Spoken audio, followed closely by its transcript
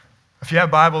If you have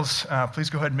Bibles, please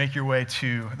go ahead and make your way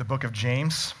to the book of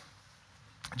James.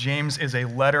 James is a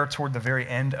letter toward the very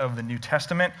end of the New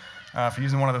Testament. If you're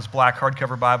using one of those black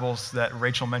hardcover Bibles that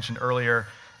Rachel mentioned earlier,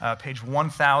 page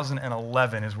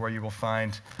 1011 is where you will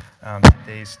find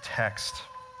today's text.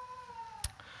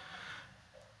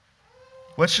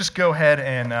 Let's just go ahead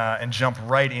and jump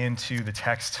right into the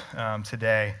text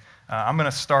today. I'm going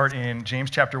to start in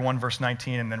James chapter 1, verse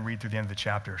 19, and then read through the end of the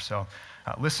chapter. So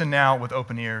listen now with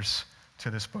open ears to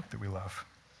this book that we love.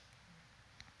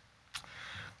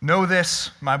 Know this,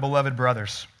 my beloved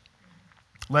brothers.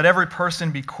 Let every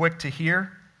person be quick to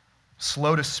hear,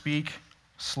 slow to speak,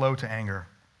 slow to anger.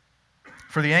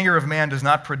 For the anger of man does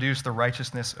not produce the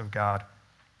righteousness of God.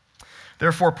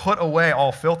 Therefore put away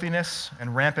all filthiness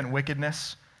and rampant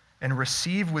wickedness, and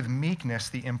receive with meekness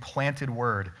the implanted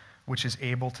word, which is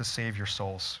able to save your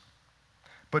souls.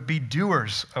 But be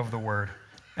doers of the word,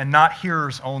 and not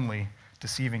hearers only,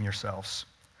 deceiving yourselves.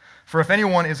 For if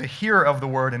anyone is a hearer of the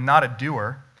word and not a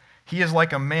doer, he is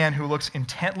like a man who looks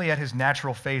intently at his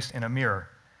natural face in a mirror.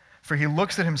 For he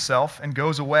looks at himself and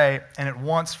goes away and at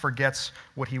once forgets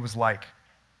what he was like.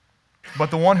 But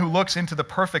the one who looks into the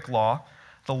perfect law,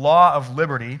 the law of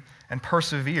liberty, and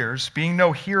perseveres, being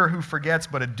no hearer who forgets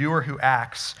but a doer who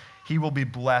acts, he will be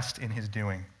blessed in his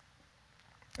doing.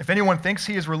 If anyone thinks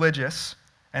he is religious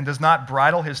and does not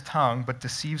bridle his tongue but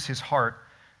deceives his heart,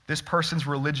 this person's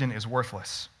religion is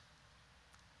worthless.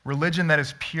 Religion that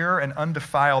is pure and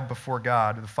undefiled before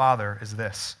God, the Father, is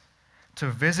this: to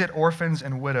visit orphans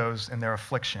and widows in their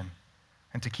affliction,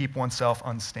 and to keep oneself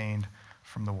unstained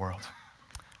from the world.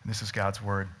 And this is God's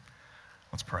word.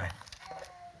 Let's pray.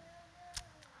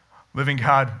 Living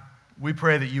God, we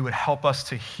pray that you would help us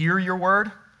to hear your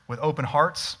word with open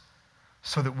hearts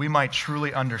so that we might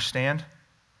truly understand,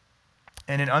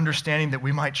 and in understanding that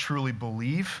we might truly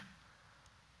believe,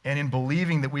 and in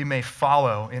believing that we may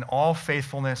follow in all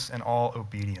faithfulness and all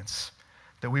obedience,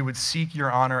 that we would seek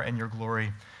your honor and your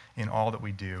glory in all that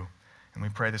we do. And we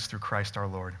pray this through Christ our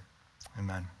Lord.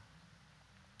 Amen.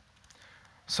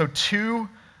 So two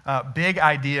big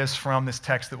ideas from this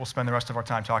text that we'll spend the rest of our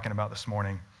time talking about this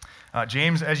morning.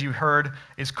 James, as you heard,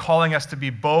 is calling us to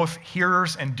be both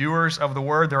hearers and doers of the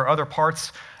word. There are other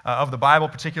parts of the Bible,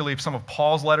 particularly some of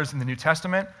Paul's letters in the New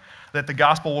Testament, that the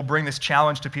gospel will bring this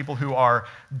challenge to people who are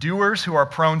doers, who are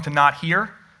prone to not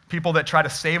hear, people that try to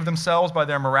save themselves by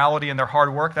their morality and their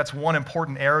hard work. That's one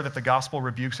important error that the gospel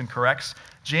rebukes and corrects.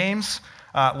 James,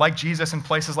 like Jesus in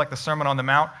places like the Sermon on the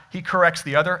Mount, he corrects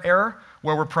the other error,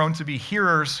 where we're prone to be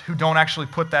hearers who don't actually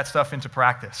put that stuff into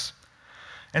practice.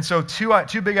 And so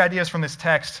two big ideas from this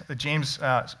text that James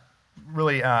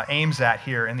really aims at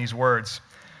here in these words: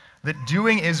 that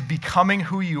doing is becoming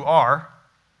who you are,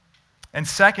 and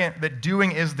second, that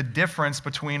doing is the difference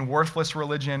between worthless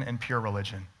religion and pure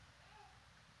religion.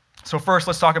 So first,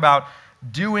 let's talk about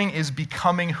doing is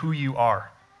becoming who you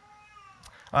are.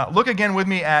 Look again with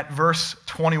me at verse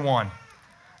 21.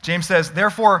 James says,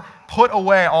 "Therefore put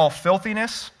away all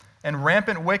filthiness and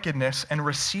rampant wickedness, and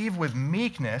receive with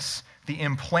meekness the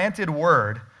implanted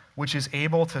word, which is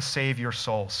able to save your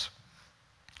souls."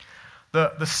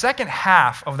 The second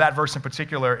half of that verse in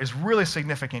particular is really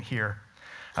significant here.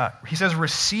 He says,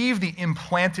 receive the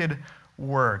implanted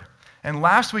word. And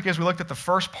last week, as we looked at the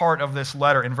first part of this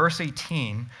letter in verse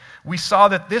 18, we saw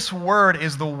that this word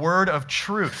is the word of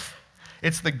truth.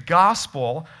 It's the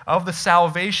gospel of the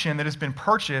salvation that has been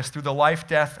purchased through the life,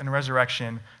 death, and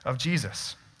resurrection of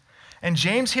Jesus. And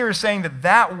James here is saying that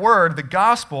that word, the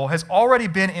gospel, has already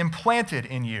been implanted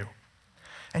in you.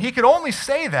 And he could only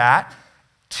say that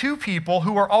to people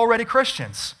who are already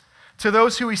Christians. To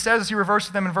those who, he says, as he refers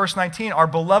to them in verse 19, are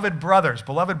beloved brothers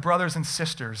and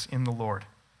sisters in the Lord.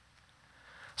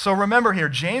 So remember here,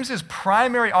 James's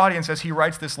primary audience as he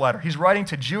writes this letter, he's writing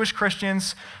to Jewish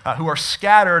Christians who are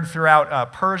scattered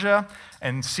throughout Persia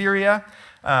and Syria,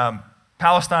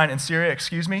 Palestine and Syria,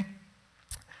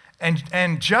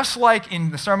 And just like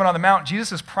in the Sermon on the Mount,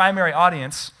 Jesus' primary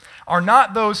audience are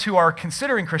not those who are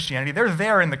considering Christianity. They're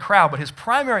there in the crowd, but his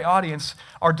primary audience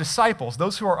are disciples,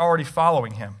 those who are already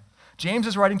following him. James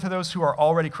is writing to those who are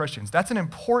already Christians. That's an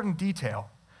important detail,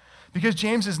 because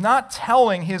James is not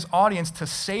telling his audience to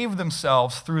save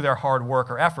themselves through their hard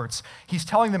work or efforts. He's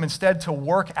telling them instead to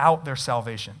work out their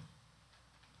salvation.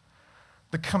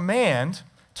 The command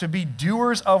to be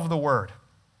doers of the word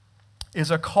is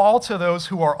a call to those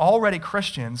who are already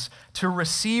Christians to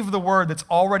receive the word that's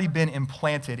already been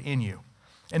implanted in you.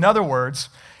 In other words,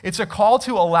 it's a call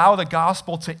to allow the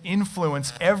gospel to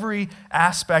influence every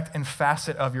aspect and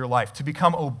facet of your life, to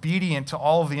become obedient to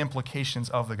all of the implications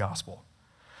of the gospel.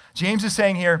 James is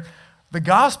saying here, the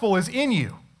gospel is in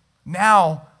you.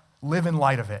 Now live in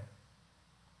light of it.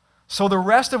 So the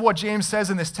rest of what James says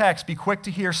in this text, be quick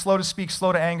to hear, slow to speak,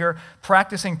 slow to anger,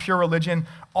 practicing pure religion,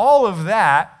 all of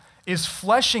that is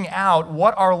fleshing out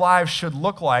what our lives should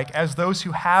look like as those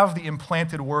who have the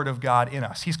implanted word of God in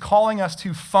us. He's calling us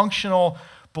to functional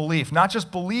belief, not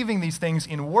just believing these things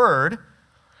in word,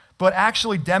 but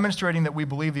actually demonstrating that we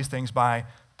believe these things by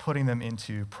putting them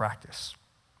into practice.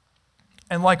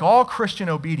 And like all Christian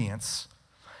obedience,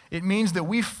 it means that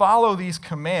we follow these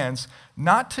commands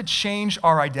not to change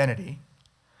our identity,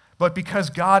 but because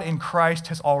God in Christ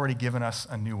has already given us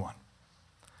a new one.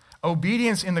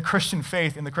 Obedience in the Christian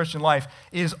faith, in the Christian life,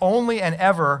 is only and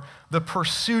ever the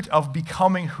pursuit of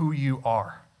becoming who you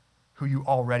are, who you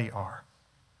already are.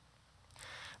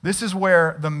 This is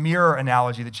where the mirror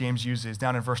analogy that James uses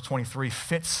down in verse 23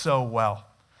 fits so well.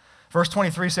 Verse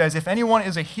 23 says, if anyone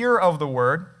is a hearer of the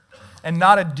word and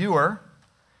not a doer,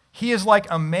 he is like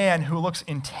a man who looks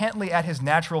intently at his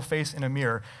natural face in a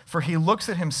mirror, for he looks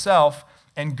at himself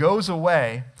and goes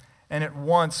away and at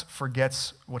once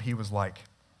forgets what he was like.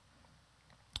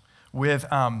 With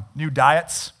new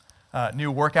diets,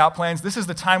 new workout plans, this is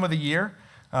the time of the year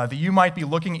that you might be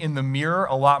looking in the mirror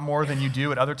a lot more than you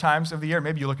do at other times of the year.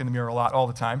 Maybe you look in the mirror a lot all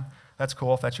the time. That's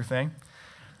cool if that's your thing.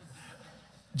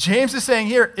 James is saying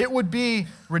here, it would be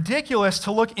ridiculous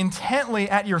to look intently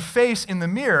at your face in the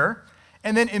mirror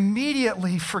and then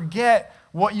immediately forget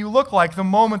what you look like the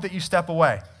moment that you step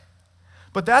away.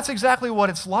 But that's exactly what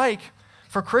it's like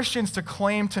for Christians to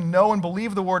claim to know and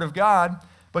believe the Word of God,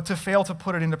 but to fail to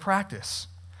put it into practice.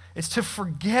 It's to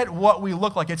forget what we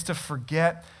look like. It's to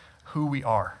forget who we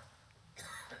are.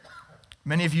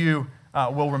 Many of you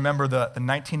will remember the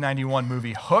 1991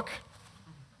 movie Hook,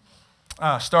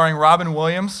 starring Robin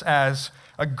Williams as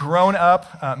a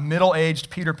grown-up,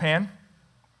 middle-aged Peter Pan.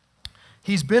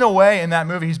 He's been away in that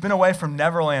movie, he's been away from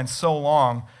Neverland so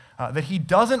long that he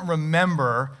doesn't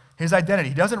remember his identity.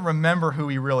 He doesn't remember who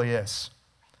he really is.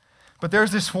 But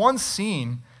there's this one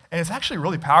scene, and it's actually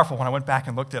really powerful when I went back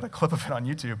and looked at a clip of it on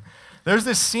YouTube. There's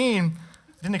this scene,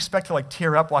 I didn't expect to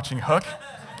tear up watching Hook.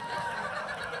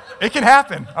 It can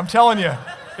happen, I'm telling you,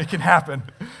 it can happen.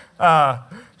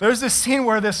 There's this scene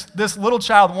where this little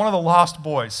child, one of the lost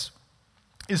boys,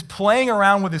 is playing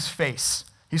around with his face.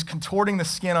 He's contorting the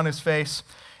skin on his face,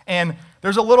 and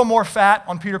there's a little more fat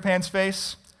on Peter Pan's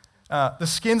face. The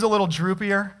skin's a little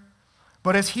droopier,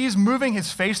 but as he's moving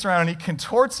his face around and he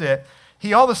contorts it,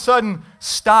 he all of a sudden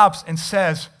stops and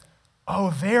says,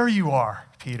 "Oh, there you are,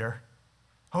 Peter.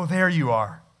 Oh, there you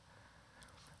are."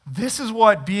 This is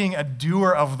what being a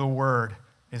doer of the word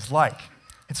is like.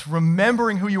 It's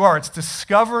remembering who you are. It's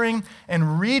discovering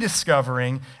and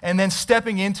rediscovering and then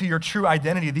stepping into your true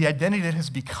identity, the identity that has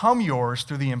become yours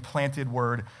through the implanted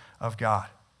word of God.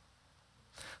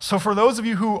 So for those of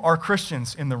you who are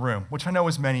Christians in the room, which I know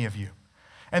is many of you,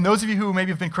 and those of you who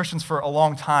maybe have been Christians for a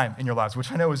long time in your lives,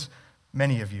 which I know is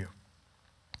many of you,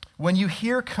 when you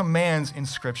hear commands in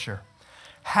Scripture,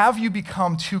 have you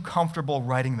become too comfortable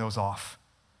writing those off?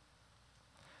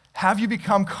 Have you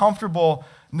become comfortable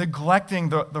neglecting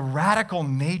the radical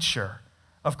nature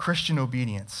of Christian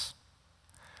obedience?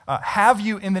 Have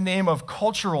you, in the name of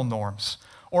cultural norms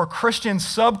or Christian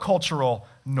subcultural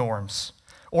norms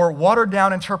or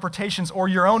watered-down interpretations or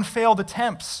your own failed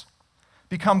attempts,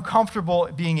 become comfortable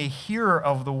being a hearer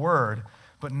of the word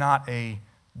but not a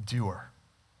doer?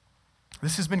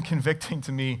 This has been convicting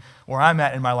to me where I'm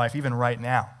at in my life, even right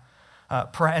now.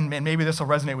 And maybe this will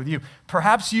resonate with you.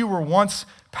 Perhaps you were once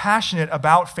passionate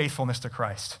about faithfulness to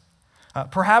Christ.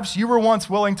 Perhaps you were once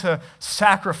willing to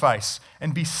sacrifice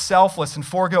and be selfless and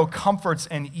forego comforts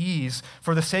and ease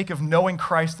for the sake of knowing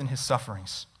Christ and his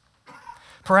sufferings.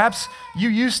 Perhaps you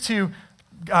used to,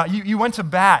 you went to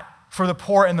bat for the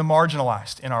poor and the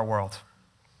marginalized in our world.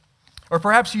 Or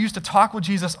perhaps you used to talk with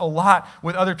Jesus a lot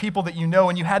with other people that you know,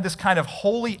 and you had this kind of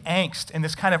holy angst and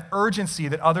this kind of urgency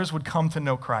that others would come to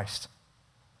know Christ.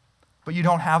 But you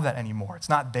don't have that anymore. It's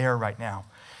not there right now.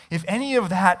 If any of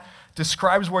that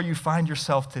describes where you find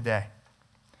yourself today,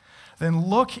 then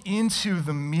look into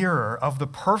the mirror of the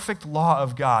perfect law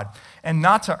of God, and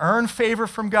not to earn favor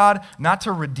from God, not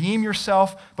to redeem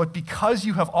yourself, but because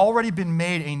you have already been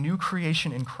made a new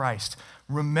creation in Christ,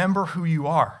 remember who you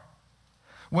are.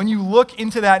 When you look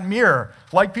into that mirror,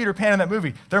 like Peter Pan in that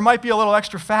movie, there might be a little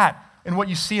extra fat in what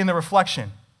you see in the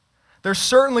reflection. There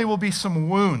certainly will be some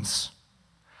wounds.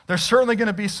 There's certainly going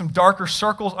to be some darker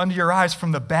circles under your eyes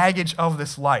from the baggage of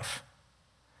this life.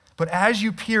 But as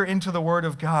you peer into the Word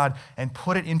of God and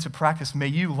put it into practice, may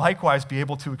you likewise be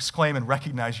able to exclaim and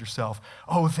recognize yourself,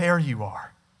 "Oh, there you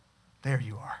are. There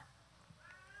you are."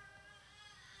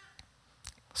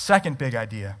 Second big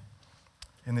idea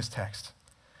in this text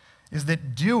is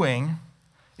that doing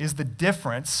is the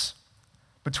difference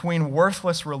between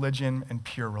worthless religion and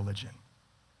pure religion.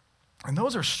 And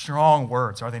those are strong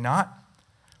words, are they not?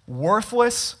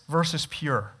 Worthless versus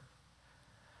pure.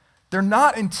 They're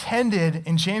not intended,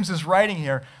 in James's writing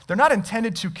here, they're not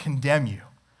intended to condemn you.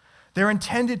 They're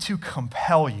intended to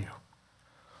compel you.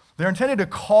 They're intended to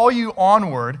call you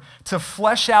onward to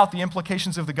flesh out the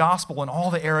implications of the gospel in all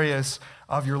the areas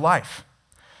of your life.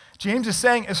 James is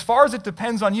saying, as far as it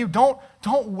depends on you,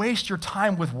 don't waste your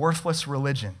time with worthless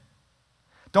religion.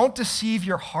 Don't deceive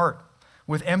your heart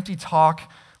with empty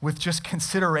talk, with just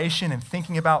consideration and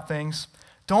thinking about things.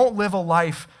 Don't live a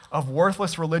life of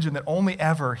worthless religion that only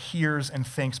ever hears and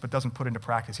thinks but doesn't put into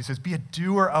practice. He says, be a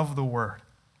doer of the word.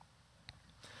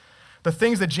 The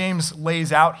things that James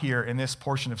lays out here in this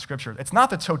portion of Scripture, it's not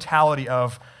the totality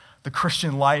of the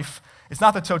Christian life. It's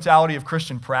not the totality of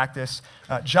Christian practice.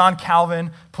 John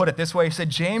Calvin put it this way. He said,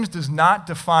 James does not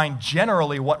define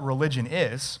generally what religion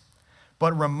is,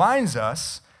 but reminds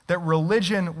us that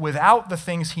religion without the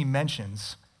things he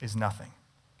mentions is nothing.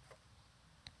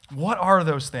 What are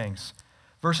those things?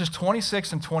 Verses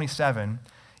 26 and 27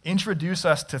 introduce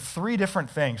us to three different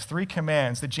things, three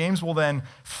commands that James will then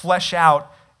flesh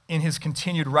out in his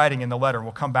continued writing in the letter.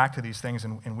 We'll come back to these things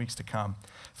in weeks to come.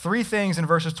 Three things in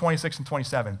verses 26 and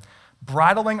 27.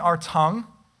 Bridling our tongue,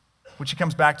 which he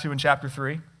comes back to in chapter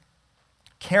 3.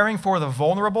 Caring for the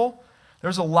vulnerable.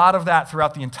 There's a lot of that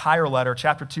throughout the entire letter.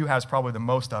 Chapter 2 has probably the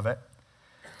most of it.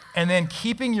 And then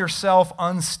keeping yourself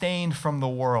unstained from the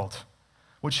world,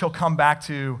 which he'll come back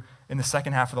to in the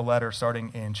second half of the letter,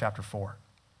 starting in chapter 4.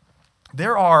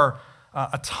 There are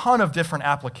a ton of different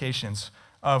applications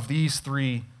of these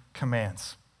three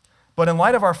commands. But in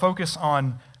light of our focus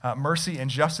on mercy and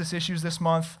justice issues this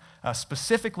month,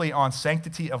 specifically on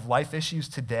sanctity of life issues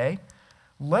today,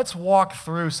 let's walk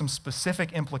through some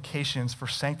specific implications for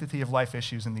sanctity of life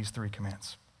issues in these three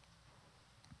commands.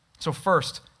 So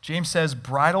first, James says,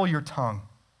 bridle your tongue.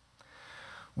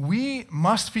 We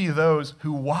must be those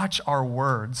who watch our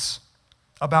words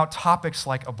about topics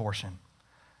like abortion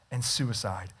and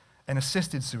suicide and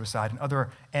assisted suicide and other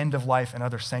end of life and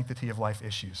other sanctity of life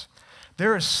issues.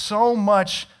 There is so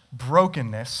much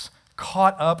brokenness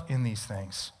caught up in these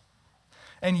things.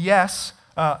 And yes,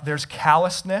 there's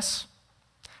callousness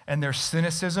and there's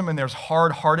cynicism and there's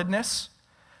hard-heartedness,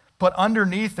 but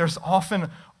underneath there's often,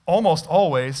 almost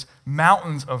always,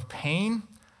 mountains of pain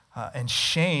and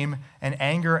shame and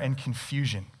anger and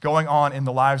confusion going on in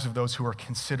the lives of those who are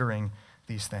considering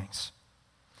these things.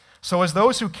 So as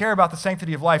those who care about the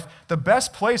sanctity of life, the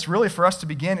best place really for us to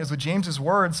begin is with James's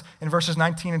words in verses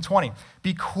 19 and 20.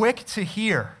 Be quick to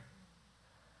hear,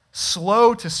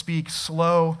 slow to speak,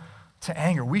 slow to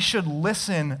anger. We should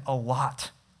listen a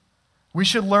lot. We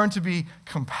should learn to be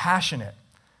compassionate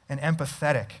and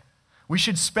empathetic. We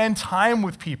should spend time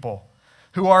with people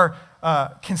who are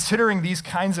considering these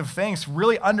kinds of things,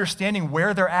 really understanding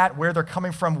where they're at, where they're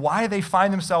coming from, why they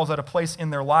find themselves at a place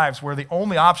in their lives where the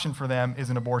only option for them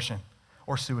is an abortion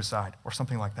or suicide or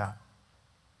something like that.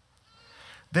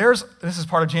 This is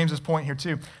part of James's point here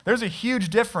too. There's a huge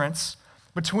difference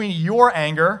between your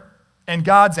anger and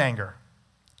God's anger.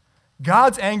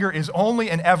 God's anger is only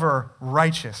and ever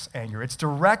righteous anger. It's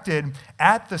directed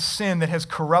at the sin that has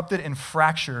corrupted and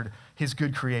fractured his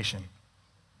good creation.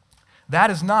 That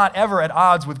is not ever at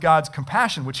odds with God's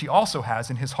compassion, which he also has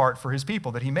in his heart for his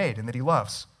people that he made and that he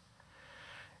loves.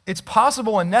 It's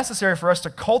possible and necessary for us to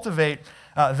cultivate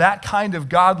that kind of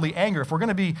godly anger. If we're going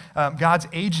to be God's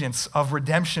agents of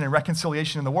redemption and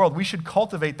reconciliation in the world, we should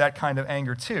cultivate that kind of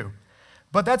anger too.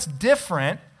 But that's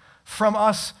different from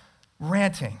us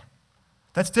ranting.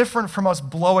 That's different from us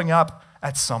blowing up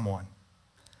at someone.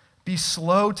 Be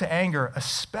slow to anger,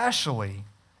 especially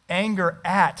anger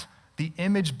at the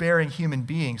image-bearing human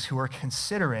beings who are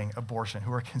considering abortion,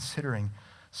 who are considering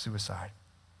suicide.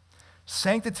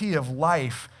 Sanctity of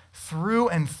life through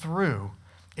and through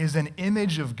is an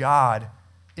image of God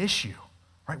issue.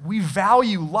 Right? We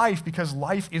value life because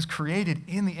life is created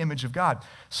in the image of God.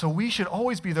 So we should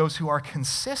always be those who are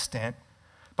consistent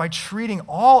by treating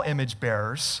all image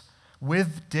bearers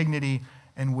with dignity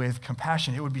and with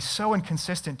compassion. It would be so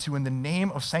inconsistent to, in the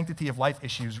name of sanctity of life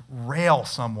issues, rail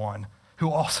someone who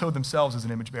also themselves is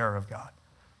an image bearer of God.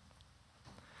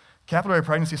 Capillary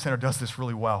Pregnancy Center does this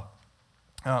really well.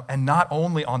 And not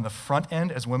only on the front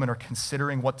end as women are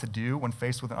considering what to do when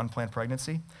faced with an unplanned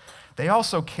pregnancy, they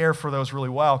also care for those really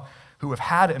well who have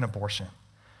had an abortion.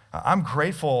 I'm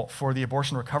grateful for the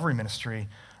abortion recovery ministry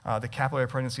that Capillary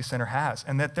Pregnancy Center has,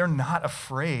 and that they're not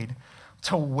afraid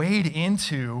to wade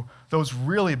into those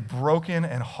really broken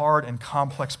and hard and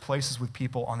complex places with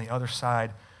people on the other side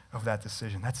of that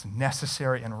decision. That's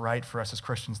necessary and right for us as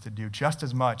Christians to do just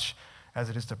as much as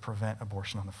it is to prevent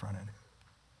abortion on the front end.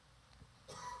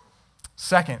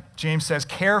 Second, James says,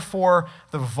 care for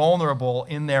the vulnerable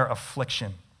in their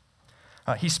affliction.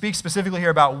 He speaks specifically here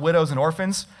about widows and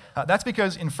orphans. That's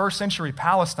because in first century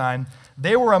Palestine,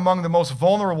 they were among the most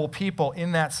vulnerable people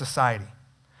in that society.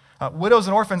 Widows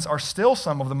and orphans are still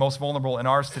some of the most vulnerable in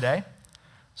ours today.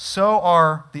 So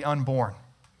are the unborn.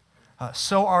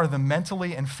 So are the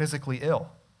mentally and physically ill.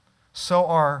 So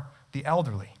are the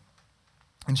elderly.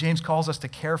 And James calls us to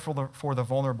care for the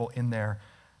vulnerable in their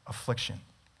affliction.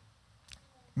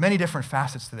 Many different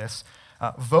facets to this.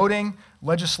 Voting,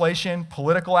 legislation,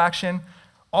 political action,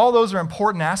 all those are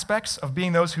important aspects of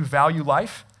being those who value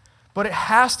life, but it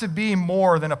has to be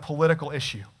more than a political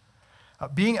issue.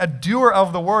 Being a doer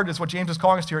of the word is what James is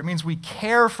calling us to here. It means we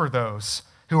care for those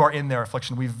who are in their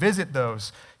affliction. We visit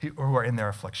those who are in their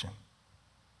affliction.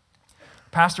 A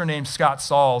pastor named Scott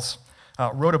Sauls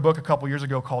wrote a book a couple years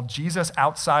ago called Jesus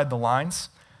Outside the Lines.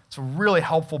 It's a really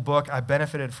helpful book. I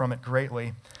benefited from it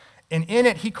greatly. And in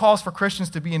it, he calls for Christians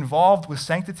to be involved with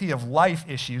sanctity of life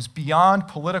issues beyond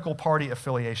political party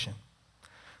affiliation.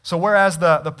 So whereas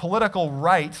the political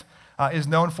right is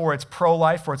known for its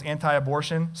pro-life, for its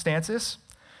anti-abortion stances,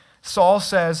 Saul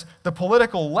says the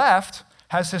political left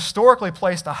has historically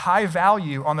placed a high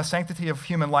value on the sanctity of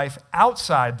human life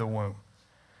outside the womb.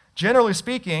 Generally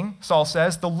speaking, Saul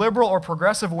says, the liberal or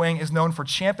progressive wing is known for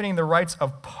championing the rights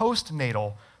of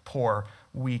postnatal poor,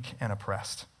 weak, and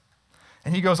oppressed.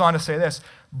 And he goes on to say this,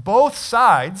 both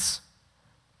sides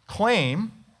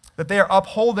claim that they are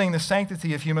upholding the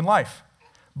sanctity of human life.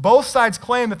 Both sides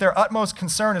claim that their utmost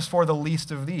concern is for the least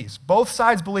of these. Both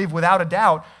sides believe without a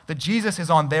doubt that Jesus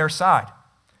is on their side.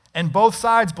 And both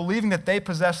sides, believing that they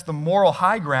possess the moral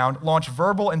high ground, launch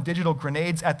verbal and digital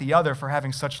grenades at the other for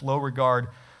having such low regard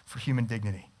for human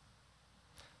dignity.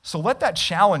 So let that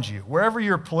challenge you. Wherever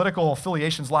your political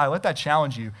affiliations lie, let that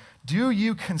challenge you. Do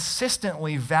you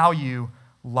consistently value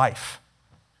life?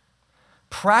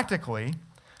 Practically,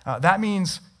 that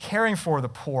means caring for the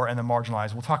poor and the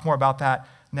marginalized. We'll talk more about that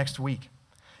next week.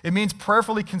 It means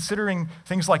prayerfully considering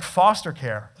things like foster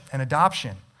care and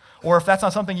adoption. Or if that's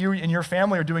not something you and your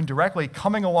family are doing directly,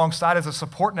 coming alongside as a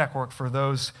support network for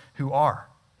those who are.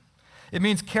 It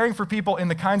means caring for people in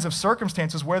the kinds of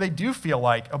circumstances where they do feel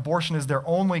like abortion is their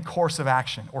only course of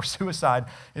action or suicide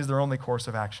is their only course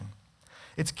of action.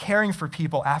 It's caring for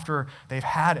people after they've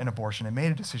had an abortion and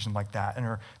made a decision like that and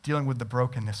are dealing with the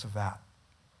brokenness of that.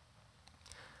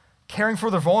 Caring for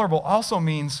the vulnerable also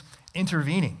means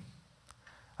intervening.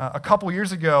 A couple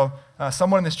years ago,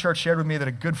 someone in this church shared with me that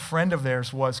a good friend of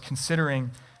theirs was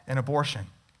considering an abortion.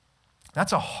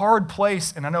 That's a hard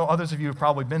place, and I know others of you have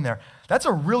probably been there. That's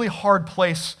a really hard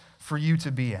place for you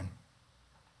to be in.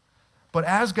 But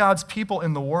as God's people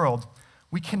in the world,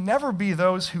 we can never be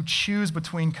those who choose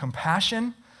between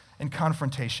compassion and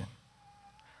confrontation.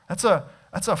 That's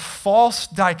a false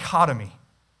dichotomy.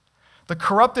 The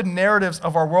corrupted narratives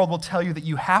of our world will tell you that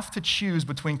you have to choose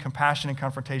between compassion and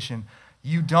confrontation.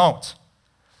 You don't.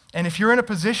 And if you're in a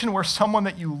position where someone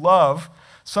that you love,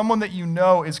 someone that you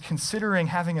know is considering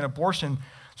having an abortion,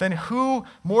 then who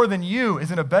more than you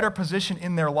is in a better position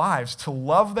in their lives to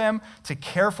love them, to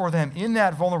care for them in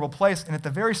that vulnerable place, and at the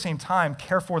very same time,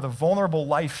 care for the vulnerable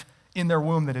life in their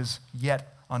womb that is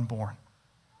yet unborn?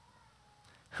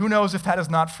 Who knows if that is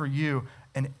not for you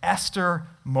an Esther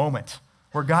moment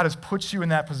where God has put you in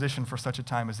that position for such a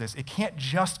time as this. It can't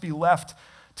just be left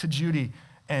to Judy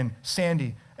and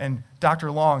Sandy and Dr.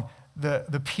 Long,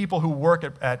 the people who work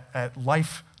at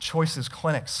Life Choices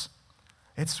clinics.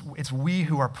 It's we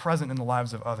who are present in the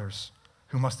lives of others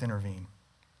who must intervene.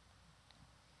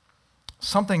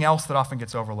 Something else that often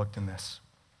gets overlooked in this.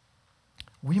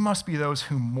 We must be those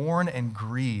who mourn and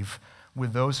grieve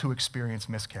with those who experience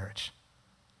miscarriage.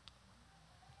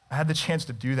 I had the chance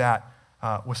to do that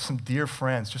with some dear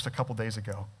friends just a couple days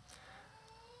ago.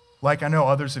 Like I know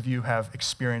others of you have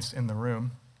experienced in the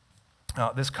room,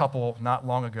 this couple not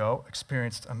long ago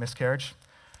experienced a miscarriage.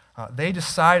 They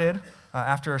decided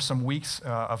after some weeks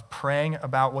of praying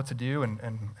about what to do and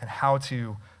how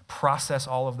to process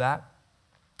all of that,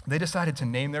 they decided to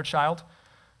name their child,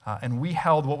 and we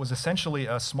held what was essentially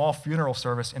a small funeral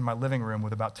service in my living room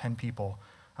with about 10 people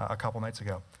a couple nights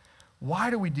ago.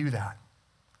 Why do we do that?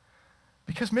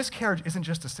 Because miscarriage isn't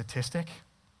just a statistic.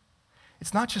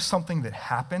 It's not just something that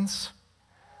happens.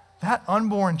 That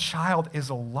unborn child is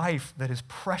a life that is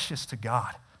precious to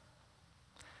God.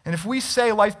 And if we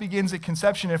say life begins at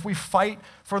conception, if we fight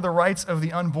for the rights of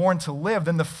the unborn to live,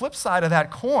 then the flip side of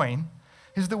that coin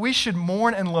is that we should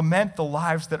mourn and lament the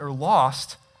lives that are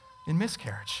lost in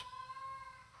miscarriage.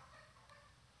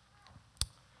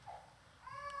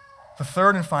 The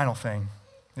third and final thing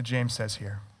that James says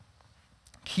here,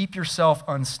 keep yourself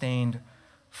unstained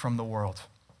from the world.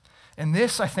 And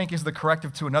this, I think, is the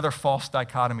corrective to another false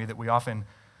dichotomy that we often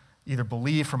either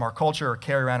believe from our culture or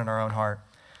carry around in our own heart.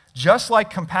 Just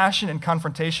like compassion and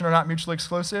confrontation are not mutually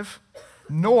exclusive,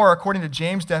 nor, according to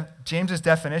James's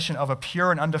definition of a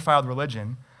pure and undefiled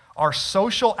religion, are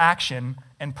social action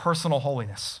and personal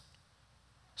holiness.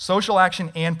 Social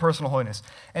action and personal holiness.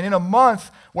 And in a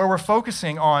month where we're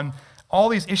focusing on all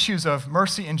these issues of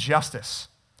mercy and justice,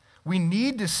 we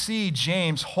need to see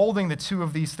James holding the two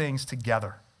of these things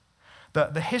together.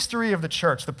 The history of the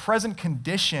church, the present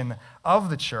condition of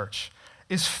the church,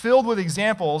 is filled with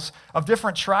examples of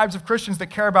different tribes of Christians that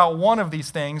care about one of these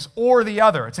things or the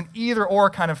other. It's an either-or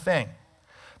kind of thing.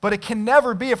 But it can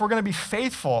never be, if we're going to be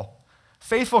faithful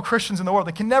Christians in the world,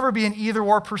 it can never be an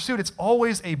either-or pursuit. It's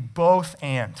always a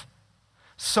both-and.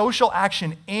 Social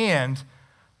action and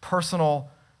personal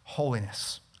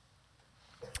holiness.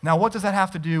 Now, what does that have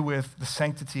to do with the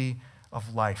sanctity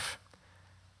of life?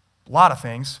 A lot of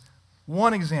things.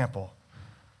 One example.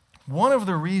 One of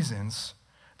the reasons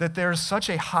that there's such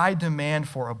a high demand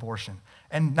for abortion,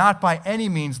 and not by any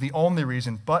means the only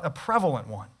reason, but a prevalent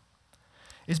one,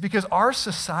 is because our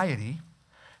society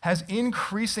has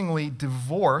increasingly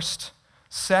divorced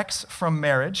sex from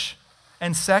marriage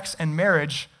and sex and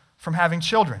marriage from having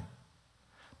children.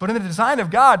 But in the design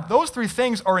of God, those three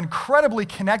things are incredibly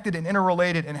connected and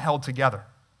interrelated and held together.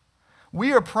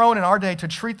 We are prone in our day to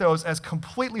treat those as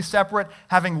completely separate,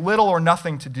 having little or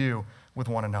nothing to do with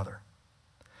one another.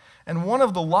 And one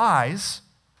of the lies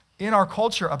in our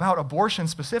culture about abortion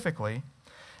specifically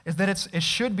is that it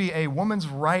should be a woman's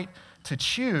right to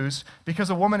choose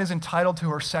because a woman is entitled to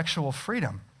her sexual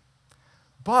freedom.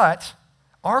 But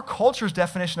our culture's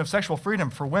definition of sexual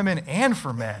freedom for women and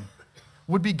for men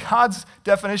would be God's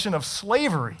definition of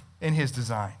slavery in his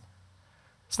design.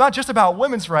 It's not just about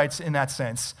women's rights in that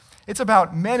sense. It's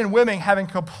about men and women having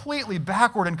a completely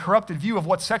backward and corrupted view of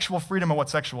what sexual freedom and what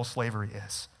sexual slavery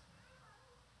is.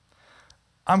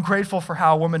 I'm grateful for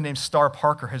how a woman named Star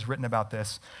Parker has written about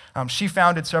this. She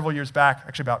founded several years back,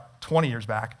 actually about 20 years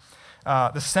back,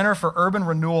 the Center for Urban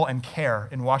Renewal and Care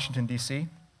in Washington, D.C.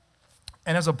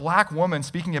 And as a black woman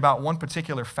speaking about one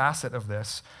particular facet of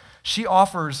this, she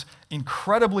offers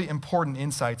incredibly important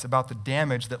insights about the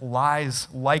damage that lies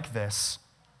like this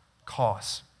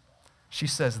cause. She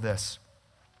says this: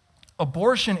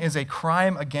 abortion is a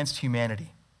crime against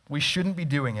humanity. We shouldn't be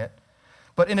doing it.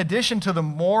 But in addition to the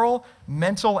moral,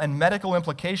 mental, and medical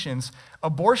implications,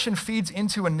 abortion feeds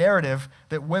into a narrative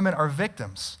that women are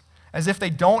victims, as if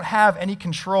they don't have any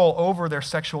control over their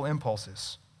sexual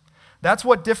impulses. That's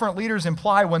what different leaders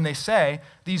imply when they say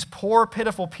these poor,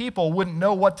 pitiful people wouldn't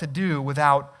know what to do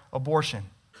without abortion.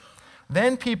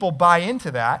 Then people buy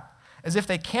into that as if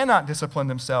they cannot discipline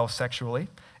themselves sexually,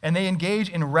 and they engage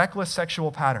in reckless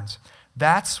sexual patterns.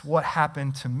 That's what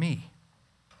happened to me.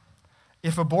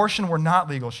 If abortion were not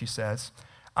legal, she says,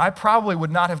 I probably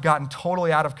would not have gotten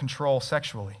totally out of control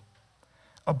sexually.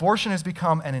 Abortion has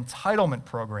become an entitlement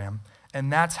program,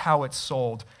 and that's how it's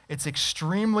sold. It's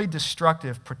extremely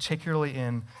destructive, particularly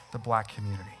in the black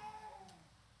community.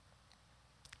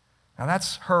 Now,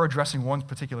 that's her addressing one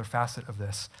particular facet of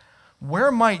this.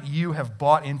 Where might you have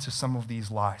bought into some of these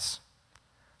lies?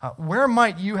 Where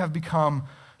might you have become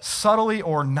subtly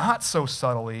or not so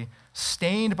subtly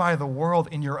stained by the world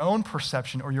in your own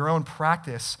perception or your own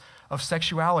practice of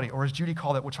sexuality, or as Judy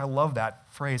called it, which I love that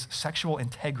phrase, sexual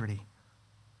integrity?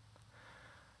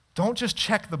 Don't just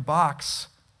check the box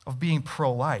of being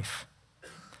pro-life.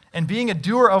 And being a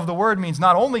doer of the word means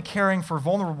not only caring for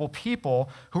vulnerable people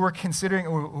who are considering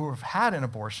or who have had an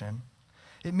abortion,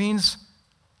 it means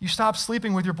you stop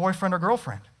sleeping with your boyfriend or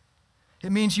girlfriend.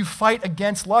 It means you fight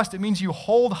against lust. It means you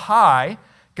hold high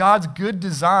God's good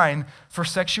design for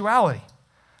sexuality.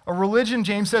 A religion,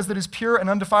 James says, that is pure and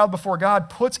undefiled before God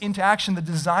puts into action the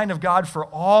design of God for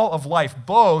all of life,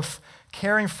 both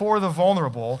caring for the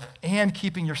vulnerable and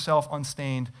keeping yourself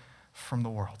unstained from the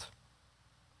world.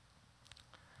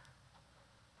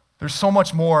 There's so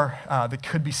much more that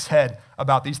could be said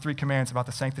about these three commands, about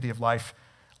the sanctity of life.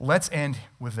 Let's end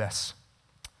with this.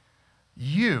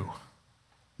 You,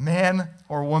 man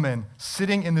or woman,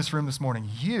 sitting in this room this morning,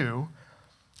 you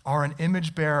are an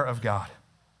image bearer of God.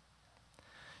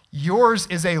 Yours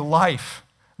is a life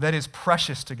that is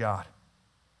precious to God.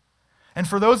 And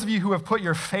for those of you who have put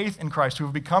your faith in Christ, who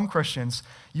have become Christians,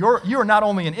 you are not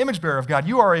only an image bearer of God,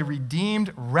 you are a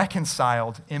redeemed,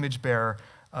 reconciled image bearer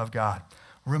of God.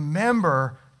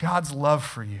 Remember God's love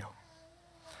for you.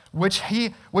 which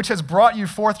has brought you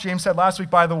forth, James said last week,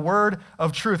 by the word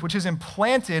of truth, which has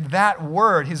implanted that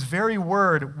word, his very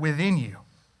word, within you,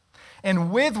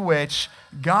 and with which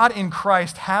God in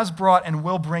Christ has brought and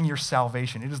will bring your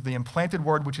salvation. It is the implanted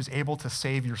word which is able to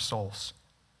save your souls.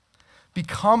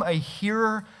 Become a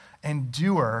hearer and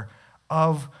doer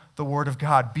of the word of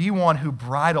God. Be one who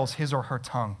bridles his or her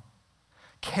tongue,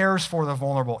 cares for the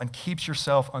vulnerable, and keeps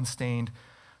yourself unstained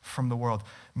from the world.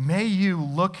 May you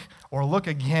look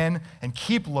again and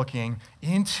keep looking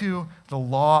into the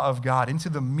law of God, into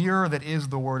the mirror that is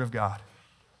the word of God,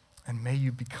 and may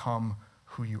you become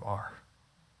who you are.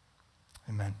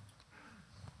 Amen.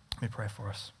 Let me pray for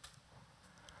us.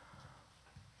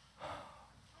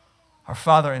 Our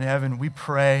Father in heaven, we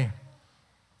pray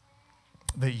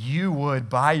that you would,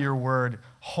 by your word,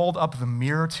 hold up the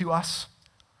mirror to us,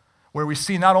 where we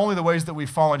see not only the ways that we've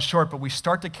fallen short, but we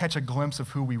start to catch a glimpse of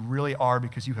who we really are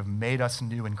because you have made us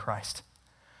new in Christ.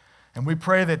 And we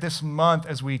pray that this month,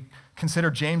 as we consider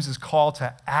James's call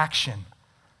to action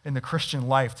in the Christian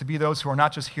life, to be those who are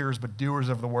not just hearers but doers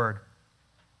of the word,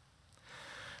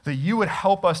 that you would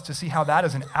help us to see how that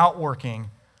is an outworking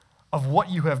of what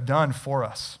you have done for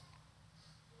us.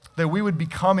 That we would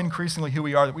become increasingly who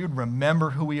we are, that we would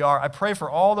remember who we are. I pray for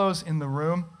all those in the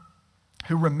room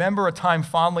who remember a time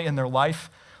fondly in their life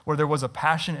where there was a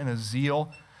passion and a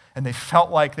zeal, and they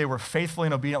felt like they were faithfully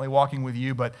and obediently walking with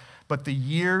you, but the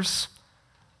years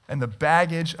and the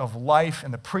baggage of life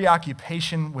and the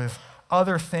preoccupation with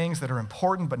other things that are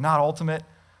important but not ultimate,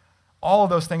 all of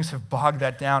those things have bogged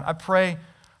that down. I pray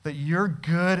that your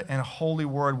good and holy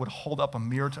word would hold up a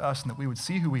mirror to us and that we would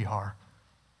see who we are,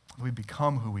 that we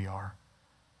become who we are.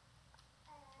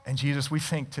 And Jesus, we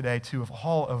think today too of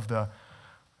all of the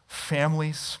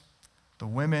families, the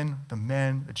women, the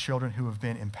men, the children who have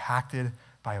been impacted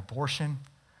by abortion,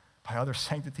 by other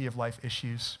sanctity of life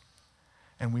issues.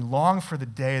 And we long for the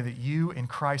day that you in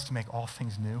Christ make all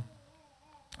things new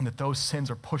and that those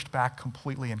sins are pushed back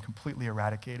completely and completely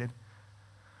eradicated.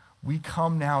 We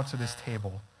come now to this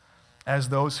table as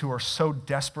those who are so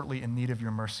desperately in need of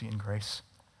your mercy and grace.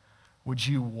 Would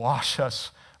you wash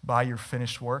us by your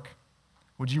finished work?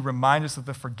 Would you remind us of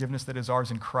the forgiveness that is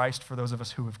ours in Christ for those of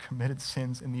us who have committed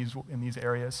sins in these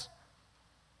areas?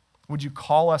 Would you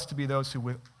call us to be those who,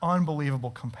 with unbelievable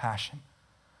compassion,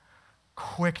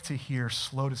 quick to hear,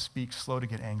 slow to speak, slow to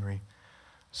get angry,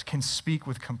 can speak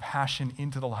with compassion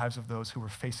into the lives of those who are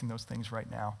facing those things right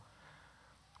now?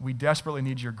 We desperately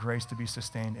need your grace to be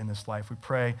sustained in this life. We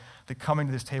pray that coming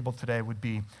to this table today would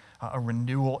be a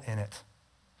renewal in it.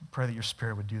 We pray that your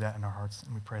Spirit would do that in our hearts,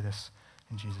 and we pray this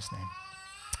in Jesus' name.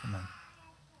 Amen.